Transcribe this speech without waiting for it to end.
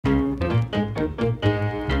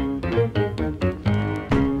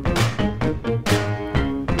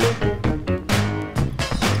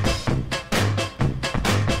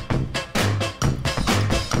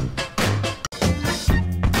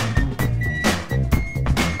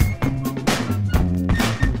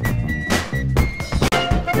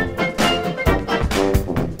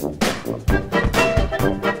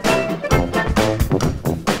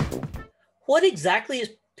What exactly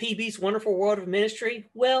is PB's Wonderful World of Ministry?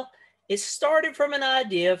 Well, it started from an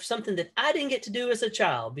idea of something that I didn't get to do as a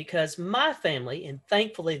child because my family, and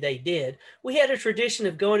thankfully they did, we had a tradition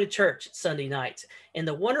of going to church Sunday nights. And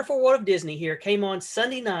the Wonderful World of Disney here came on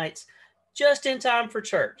Sunday nights just in time for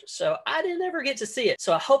church. So I didn't ever get to see it.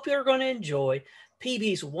 So I hope you're going to enjoy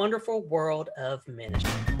PB's Wonderful World of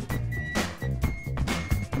Ministry.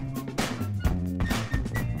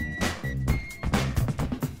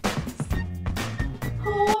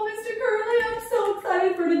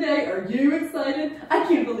 For today. Are you excited? I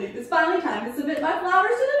can't believe it's finally time to submit my flowers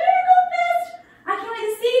to the Miracle Fest. I can't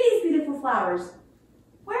wait to see these beautiful flowers.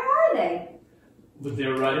 Where are they? But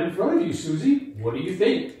they're right in front of you, Susie. What do you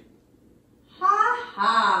think? Ha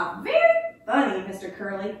ha! Very funny, Mr.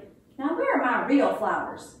 Curly. Now where are my real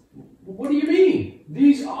flowers? What do you mean?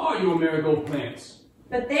 These are your marigold plants.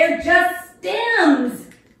 But they're just stems.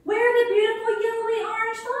 Where are the beautiful yellowy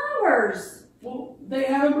orange flowers? Well, they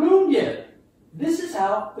haven't bloomed yet. This is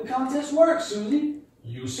how the contest works, Susie.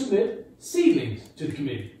 You submit seedlings to the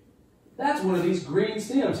committee. That's one of these green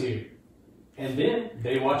stems here. And then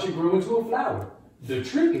they watch it grow into a flower. The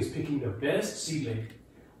trick is picking the best seedling.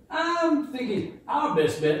 I'm thinking our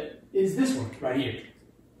best bet is this one right here.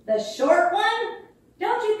 The short one?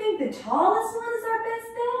 Don't you think the tallest one is our best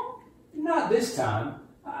bet? Not this time.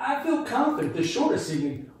 I feel confident the shortest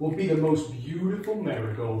seedling will be the most beautiful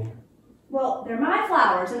marigold. Well, they're my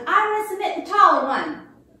flowers, and I want to submit the taller one.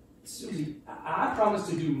 Susie, I promise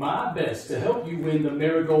to do my best to help you win the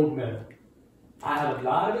marigold medal. I have a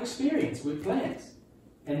lot of experience with plants,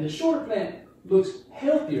 and the short plant looks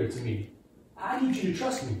healthier to me. I need you to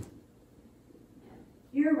trust me.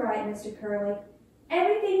 You're right, Mr. Curly.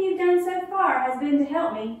 Everything you've done so far has been to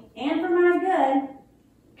help me, and for my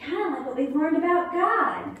good. Kind of like what we've learned about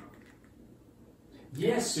God.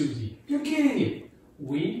 Yes, Susie, you're getting it.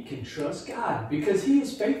 We can trust God because He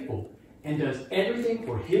is faithful and does everything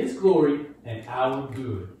for His glory and our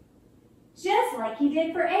good. Just like He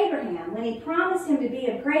did for Abraham when He promised him to be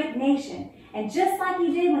a great nation, and just like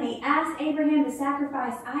He did when He asked Abraham to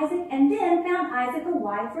sacrifice Isaac and then found Isaac a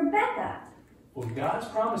wife, Rebekah. For God's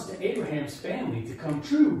promise to Abraham's family to come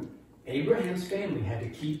true, Abraham's family had to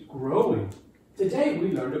keep growing. Today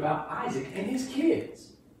we learned about Isaac and his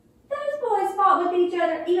kids. Those boys fought with each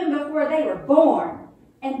other even before they were born.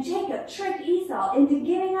 And Jacob tricked Esau into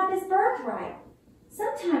giving up his birthright.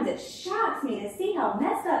 Sometimes it shocks me to see how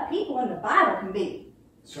messed up people in the Bible can be.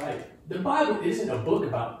 That's right. The Bible isn't a book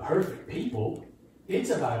about perfect people.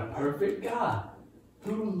 It's about a perfect God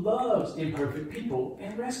who loves imperfect people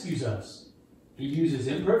and rescues us. He uses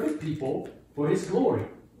imperfect people for His glory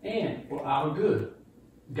and for our good.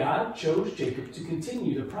 God chose Jacob to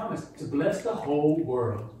continue the promise to bless the whole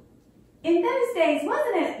world. In those days,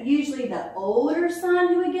 wasn't it usually the older son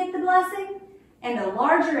who would get the blessing and the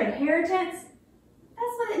larger inheritance?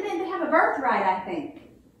 That's what it meant to have a birthright, I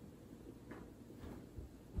think.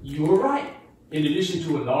 You were right. In addition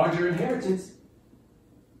to a larger inheritance,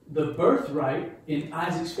 the birthright in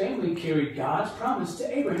Isaac's family carried God's promise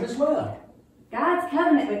to Abraham as well. God's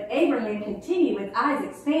covenant with Abraham continued with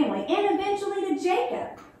Isaac's family and eventually to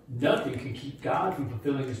Jacob. Nothing can keep God from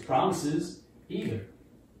fulfilling His promises either.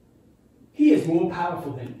 He is more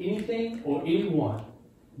powerful than anything or anyone.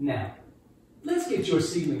 Now, let's get your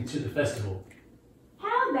seedling to the festival.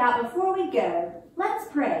 How about before we go, let's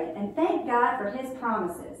pray and thank God for His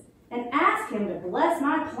promises and ask Him to bless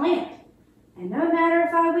my plant. And no matter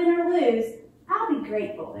if I win or lose, I'll be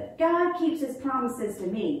grateful that God keeps His promises to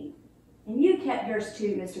me. And you kept yours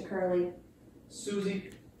too, Mr. Curly.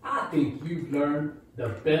 Susie, I think you've learned the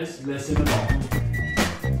best lesson of all.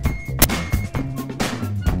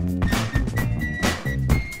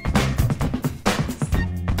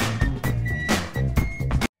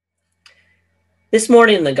 This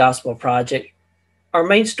morning in the Gospel Project, our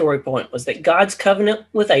main story point was that God's covenant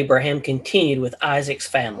with Abraham continued with Isaac's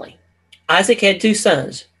family. Isaac had two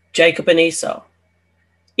sons, Jacob and Esau.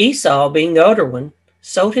 Esau, being the older one,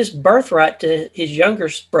 sold his birthright to his younger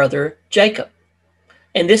brother, Jacob.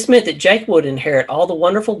 And this meant that Jacob would inherit all the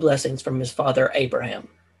wonderful blessings from his father Abraham.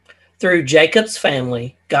 Through Jacob's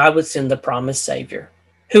family, God would send the promised Savior,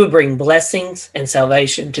 who would bring blessings and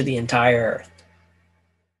salvation to the entire earth.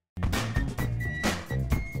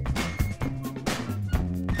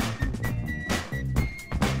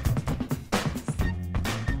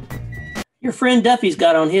 Your friend Duffy's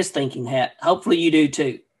got on his thinking hat. Hopefully you do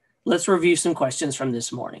too. Let's review some questions from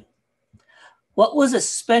this morning. What was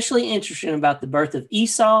especially interesting about the birth of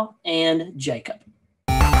Esau and Jacob?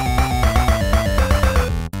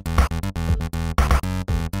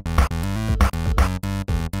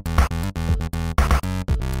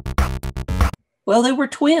 Well, they were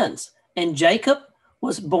twins, and Jacob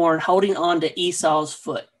was born holding on to Esau's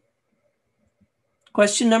foot.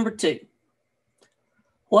 Question number 2.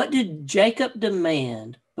 What did Jacob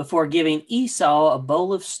demand before giving Esau a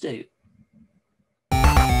bowl of stew?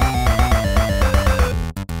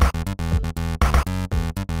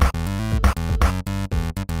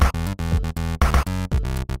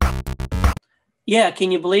 Yeah,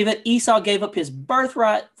 can you believe it? Esau gave up his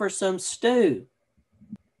birthright for some stew.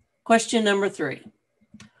 Question number 3.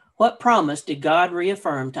 What promise did God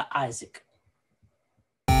reaffirm to Isaac?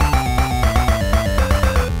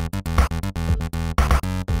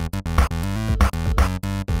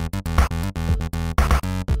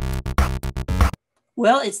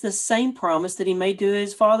 Well, it's the same promise that he made to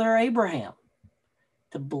his father Abraham,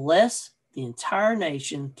 to bless the entire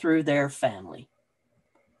nation through their family.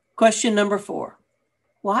 Question number 4.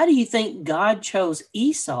 Why do you think God chose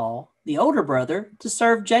Esau, the older brother, to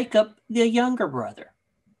serve Jacob, the younger brother?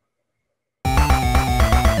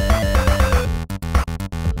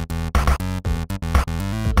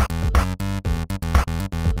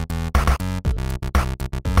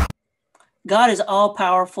 God is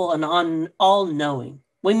all-powerful and all-knowing.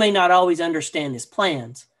 We may not always understand his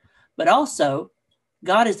plans, but also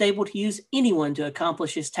God is able to use anyone to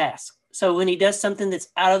accomplish his task. So when he does something that's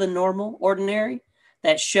out of the normal, ordinary,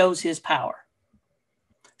 that shows his power.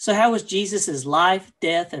 So how was Jesus' life,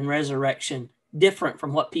 death, and resurrection different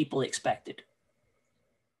from what people expected?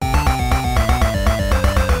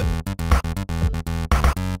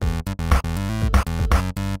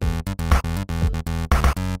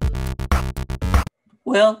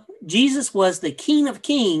 Well, Jesus was the King of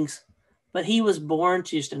Kings, but he was born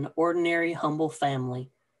to just an ordinary, humble family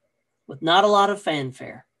with not a lot of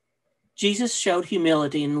fanfare. Jesus showed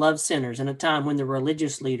humility and loved sinners in a time when the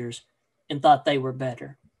religious leaders thought they were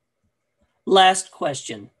better. Last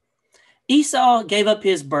question. Esau gave up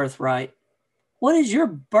his birthright. What is your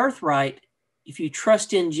birthright if you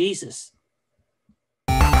trust in Jesus?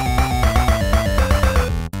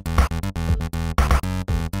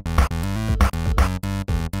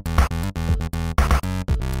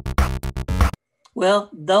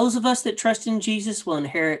 Well, those of us that trust in Jesus will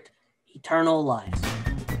inherit eternal life.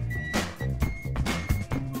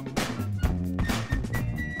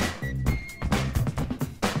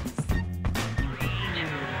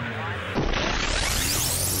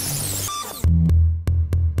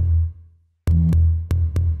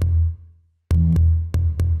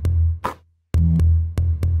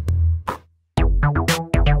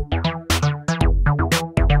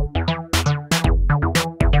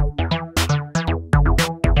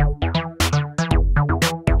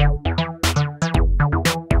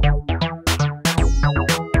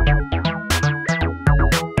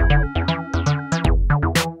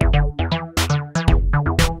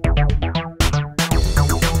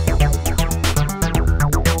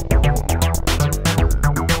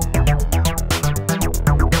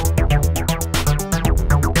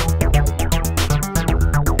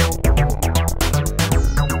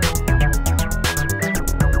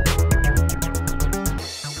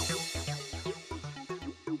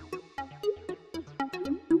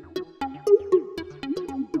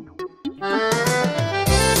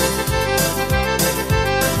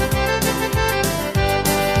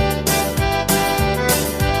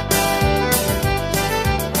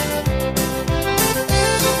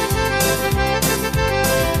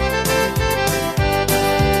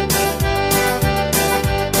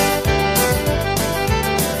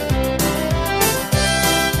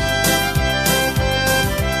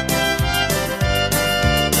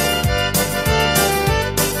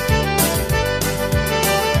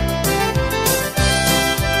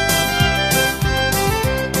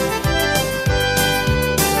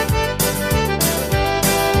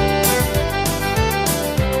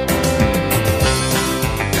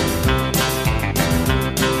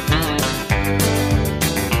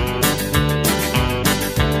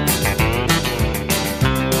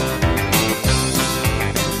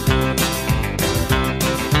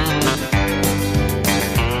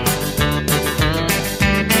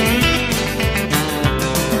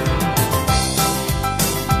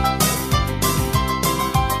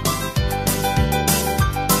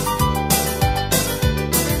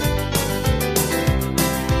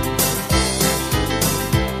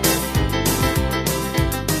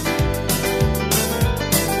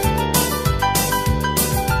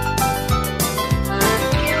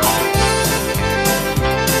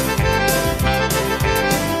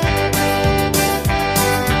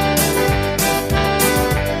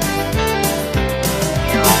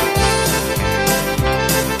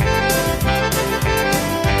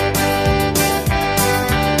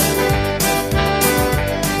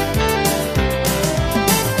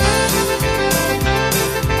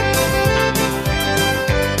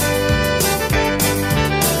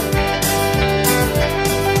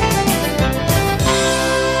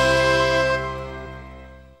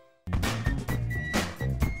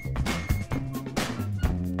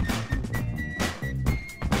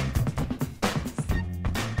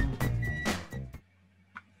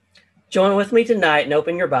 Join with me tonight and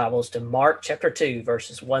open your Bibles to Mark chapter 2,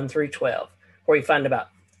 verses 1 through 12, where we find about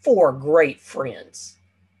 4 great friends.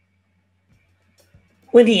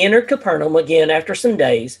 When he entered Capernaum again after some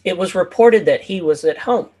days, it was reported that he was at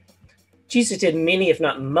home. Jesus did many, if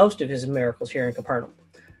not most, of his miracles here in Capernaum.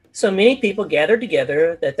 So many people gathered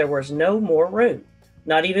together that there was no more room,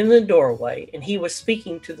 not even in the doorway, and he was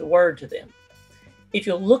speaking to the word to them. If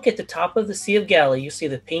you'll look at the top of the Sea of Galilee, you'll see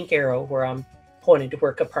the pink arrow where I'm pointing to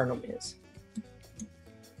where Capernaum is.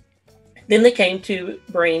 Then they came to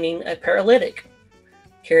bringing a paralytic,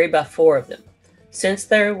 carried by 4 of them. Since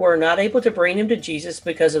they were not able to bring him to Jesus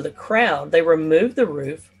because of the crowd, they removed the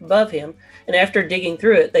roof above him, and after digging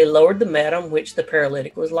through it, they lowered the mat on which the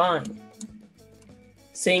paralytic was lying.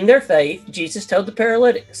 Seeing their faith, Jesus told the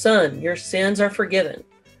paralytic, "Son, your sins are forgiven."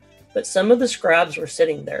 But some of the scribes were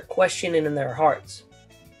sitting there, questioning in their hearts,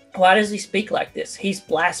 "Why does he speak like this? He's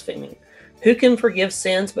blaspheming. Who can forgive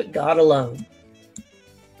sins but God alone?"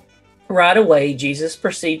 Right away, Jesus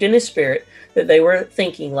perceived in his spirit that they were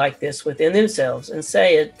thinking like this within themselves and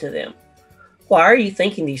said to them, "Why are you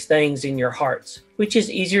thinking these things in your hearts? Which is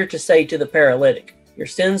easier to say to the paralytic, 'Your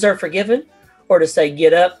sins are forgiven,' or to say,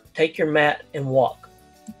 'Get up, take your mat, and walk'?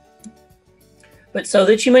 But so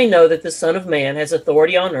that you may know that the Son of Man has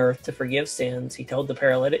authority on earth to forgive sins," he told the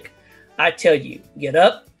paralytic, "I tell you, get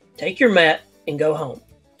up, take your mat, and go home."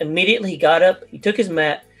 Immediately he got up, he took his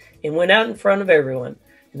mat, and went out in front of everyone.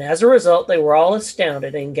 And as a result, they were all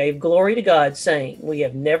astounded and gave glory to God, saying, "We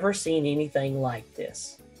have never seen anything like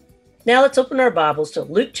this." Now let's open our Bibles to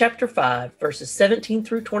Luke chapter 5, verses 17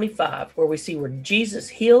 through 25, where we see where Jesus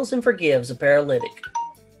heals and forgives a paralytic.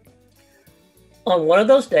 On one of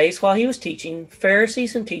those days while he was teaching,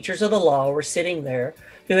 Pharisees and teachers of the law were sitting there,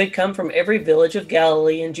 who had come from every village of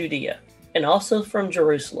Galilee and Judea, and also from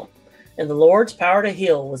Jerusalem, and the Lord's power to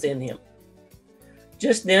heal was in him.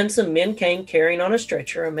 Just then some men came carrying on a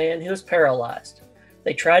stretcher a man who was paralyzed.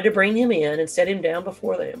 They tried to bring him in and set him down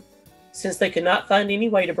before them. Since they could not find any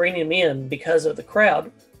way to bring him in because of the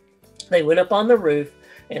crowd, they went up on the roof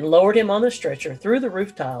and lowered him on the stretcher through the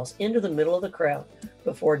roof tiles into the middle of the crowd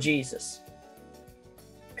before Jesus.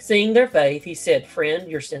 Seeing their faith, he said, "Friend,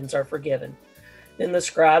 your sins are forgiven." Then the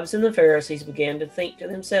scribes and the Pharisees began to think to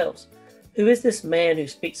themselves, "Who is this man who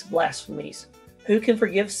speaks blasphemies? Who can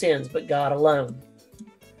forgive sins but God alone?"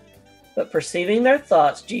 But perceiving their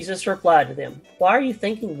thoughts, Jesus replied to them, "Why are you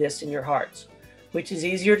thinking this in your hearts? Which is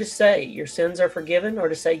easier to say, 'Your sins are forgiven,' or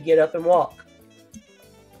to say, 'Get up and walk'?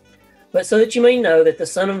 But so that you may know that the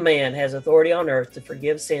Son of Man has authority on earth to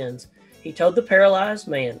forgive sins," he told the paralyzed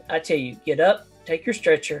man, "I tell you, get up, take your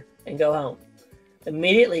stretcher, and go home."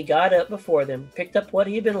 Immediately he got up before them, picked up what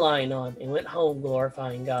he had been lying on, and went home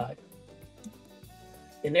glorifying God.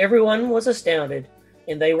 Then everyone was astounded,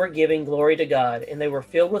 and they were giving glory to God, and they were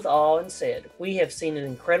filled with awe and said, "We have seen an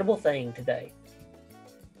incredible thing today."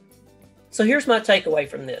 So here's my takeaway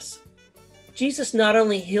from this. Jesus not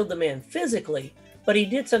only healed the man physically, but he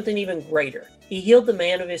did something even greater. He healed the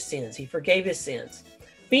man of his sins. He forgave his sins.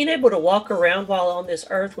 Being able to walk around while on this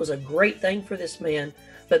earth was a great thing for this man,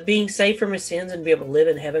 but being saved from his sins and be able to live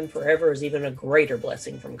in heaven forever is even a greater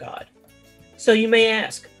blessing from God. So you may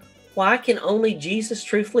ask, why can only Jesus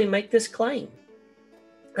truthfully make this claim?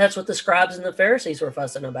 That's what the scribes and the Pharisees were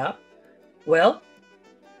fussing about. Well,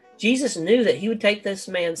 Jesus knew that he would take this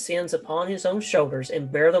man's sins upon his own shoulders and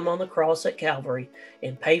bear them on the cross at Calvary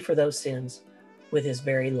and pay for those sins with his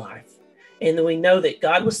very life. And we know that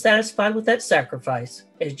God was satisfied with that sacrifice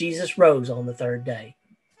as Jesus rose on the 3rd day.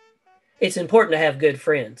 It's important to have good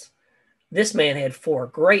friends. This man had 4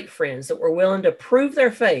 great friends that were willing to prove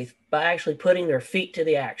their faith by actually putting their feet to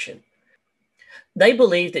the action. They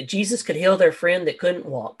believed that Jesus could heal their friend that couldn't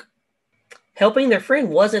walk. Helping their friend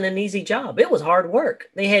wasn't an easy job. It was hard work.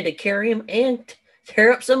 They had to carry him and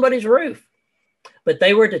tear up somebody's roof. But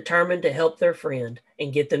they were determined to help their friend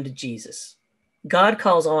and get them to Jesus. God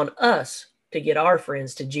calls on us to get our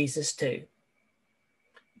friends to Jesus too.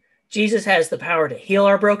 Jesus has the power to heal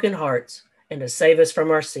our broken hearts and to save us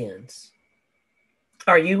from our sins.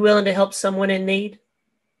 Are you willing to help someone in need?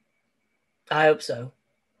 I hope so.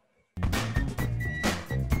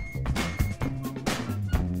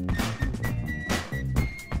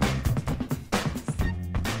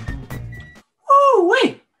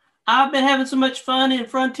 Woo-wee! I've been having so much fun in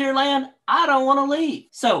Frontierland, I don't want to leave.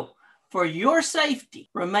 So, for your safety,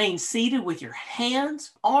 remain seated with your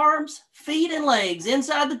hands, arms, feet, and legs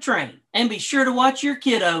inside the train. And be sure to watch your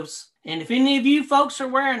kiddos. And if any of you folks are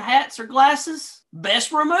wearing hats or glasses,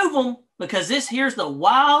 best remove them, because this here's the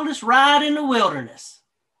wildest ride in the wilderness.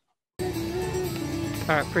 All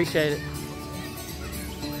right, appreciate it.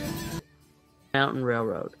 Mountain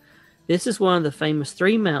Railroad. This is one of the famous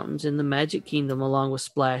 3 mountains in the Magic Kingdom along with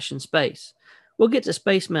Splash and Space. We'll get to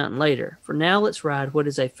Space Mountain later. For now, let's ride what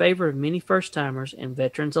is a favorite of many first-timers and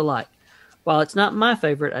veterans alike. While it's not my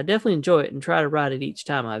favorite, I definitely enjoy it and try to ride it each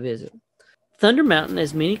time I visit. Thunder Mountain,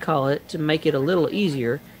 as many call it to make it a little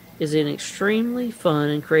easier, is an extremely fun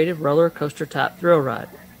and creative roller coaster type thrill ride.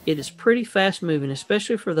 It is pretty fast moving,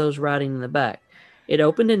 especially for those riding in the back. It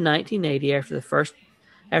opened in 1980 after the first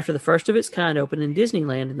of its kind opened in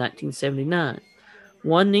Disneyland in 1979.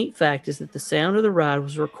 One neat fact is that the sound of the ride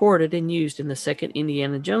was recorded and used in the second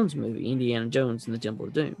Indiana Jones movie, Indiana Jones and the Temple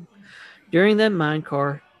of Doom, during that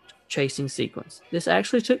mine-car chasing sequence. This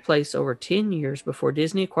actually took place over 10 years before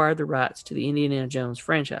Disney acquired the rights to the Indiana Jones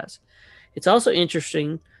franchise. It's also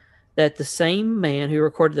interesting that the same man who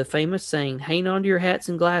recorded the famous saying, "Hang on to your hats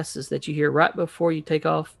and glasses," that you hear right before you take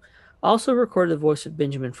off, also recorded the voice of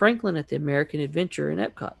Benjamin Franklin at the American Adventure in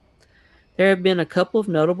Epcot. There have been a couple of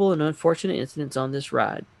notable and unfortunate incidents on this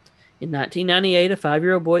ride. In 1998, a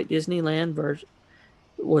 5-year-old boy at Disneyland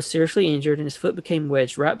was seriously injured and his foot became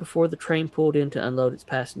wedged right before the train pulled in to unload its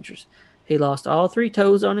passengers. He lost all 3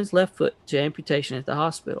 toes on his left foot to amputation at the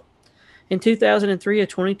hospital. In 2003, a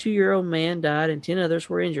 22-year-old man died and 10 others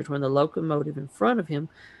were injured when the locomotive in front of him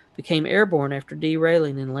became airborne after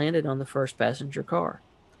derailing and landed on the first passenger car.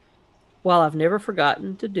 While I've never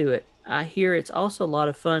forgotten to do it, I hear it's also a lot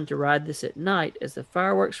of fun to ride this at night as the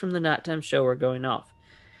fireworks from the nighttime show are going off.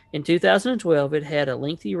 In 2012, it had a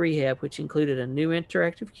lengthy rehab which included a new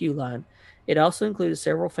interactive queue line. It also included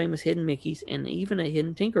several famous hidden Mickeys and even a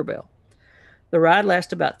hidden Tinkerbell. The ride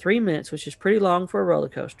lasts about 3 minutes, which is pretty long for a roller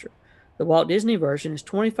coaster. The Walt Disney version is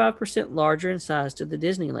 25% larger in size to the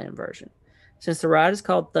Disneyland version. Since the ride is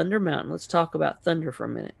called Thunder Mountain, let's talk about thunder for a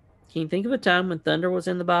minute. Can you think of a time when thunder was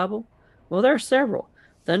in the Bible? Well, there are several.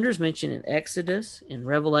 Thunder is mentioned in Exodus, in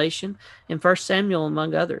Revelation, and 1 Samuel,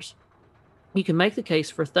 among others. You can make the case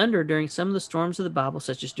for thunder during some of the storms of the Bible,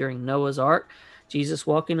 such as during Noah's Ark, Jesus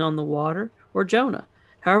walking on the water, or Jonah.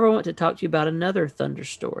 However, I want to talk to you about another thunder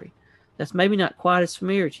story that's maybe not quite as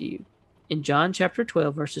familiar to you. In John chapter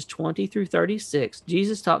 12, verses 20 through 36,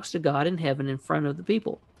 Jesus talks to God in heaven in front of the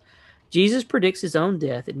people. Jesus predicts his own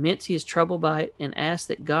death, admits he is troubled by it, and asks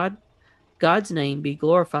that God's name be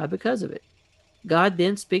glorified because of it. God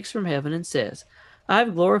then speaks from heaven and says, "I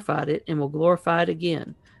have glorified it and will glorify it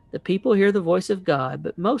again." The people hear the voice of God,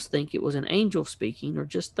 but most think it was an angel speaking or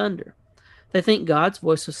just thunder. They think God's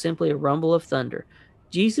voice was simply a rumble of thunder.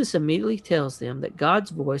 Jesus immediately tells them that God's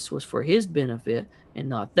voice was for his benefit and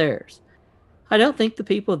not theirs. I don't think the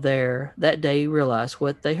people there that day realized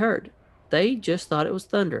what they heard. They just thought it was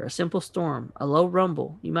thunder, a simple storm, a low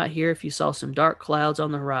rumble you might hear if you saw some dark clouds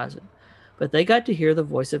on the horizon. But they got to hear the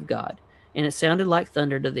voice of God, and it sounded like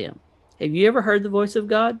thunder to them. Have you ever heard the voice of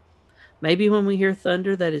God? Maybe when we hear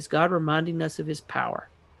thunder, that is God reminding us of his power.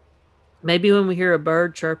 Maybe when we hear a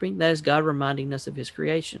bird chirping, that is God reminding us of his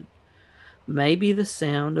creation. Maybe the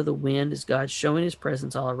sound of the wind is God showing his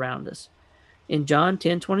presence all around us. In John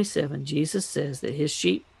 10:27, Jesus says that his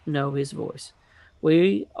sheep know his voice.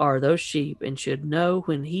 We are those sheep and should know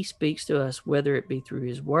when he speaks to us, whether it be through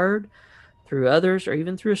his word, through others, or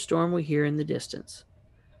even through a storm we hear in the distance.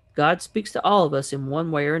 God speaks to all of us in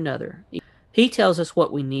one way or another. He tells us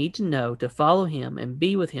what we need to know to follow him and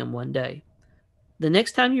be with him one day. The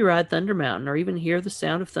next time you ride Thunder Mountain or even hear the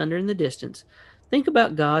sound of thunder in the distance, think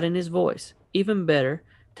about God and his voice. Even better,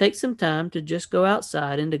 take some time to just go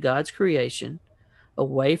outside into God's creation,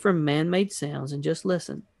 away from man-made sounds, and just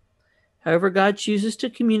listen. However God chooses to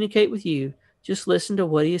communicate with you, just listen to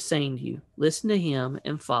what he is saying to you. Listen to him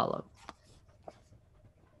and follow.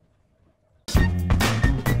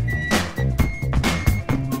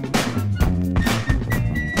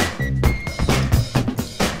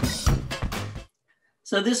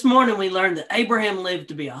 So this morning we learned that Abraham lived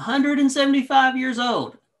to be 175 years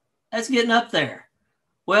old. That's getting up there.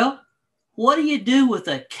 Well, what do you do with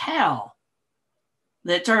a cow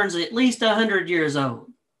that turns at least 100 years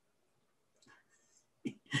old?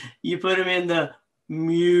 You put him in the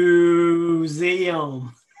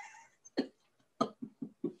museum.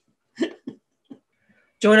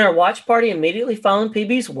 Join our watch party immediately following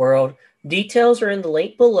PB's World. Details are in the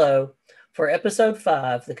link below. For episode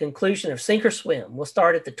 5, the conclusion of Sink or Swim, we'll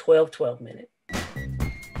start at the 12:12 minute.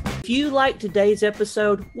 If you like today's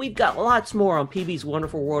episode, we've got lots more on PB's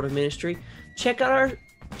Wonderful World of Ministry. Check out our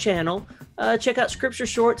channel. Check out Scripture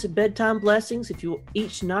Shorts and Bedtime Blessings if you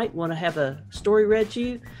each night want to have a story read to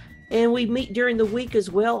you. And we meet during the week as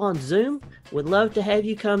well on Zoom. We'd love to have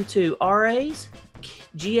you come to RAs,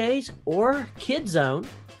 GAs, or Kids Zone.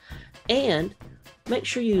 And make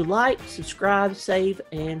sure you like, subscribe, save,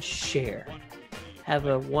 and share. Have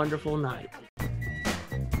a wonderful night.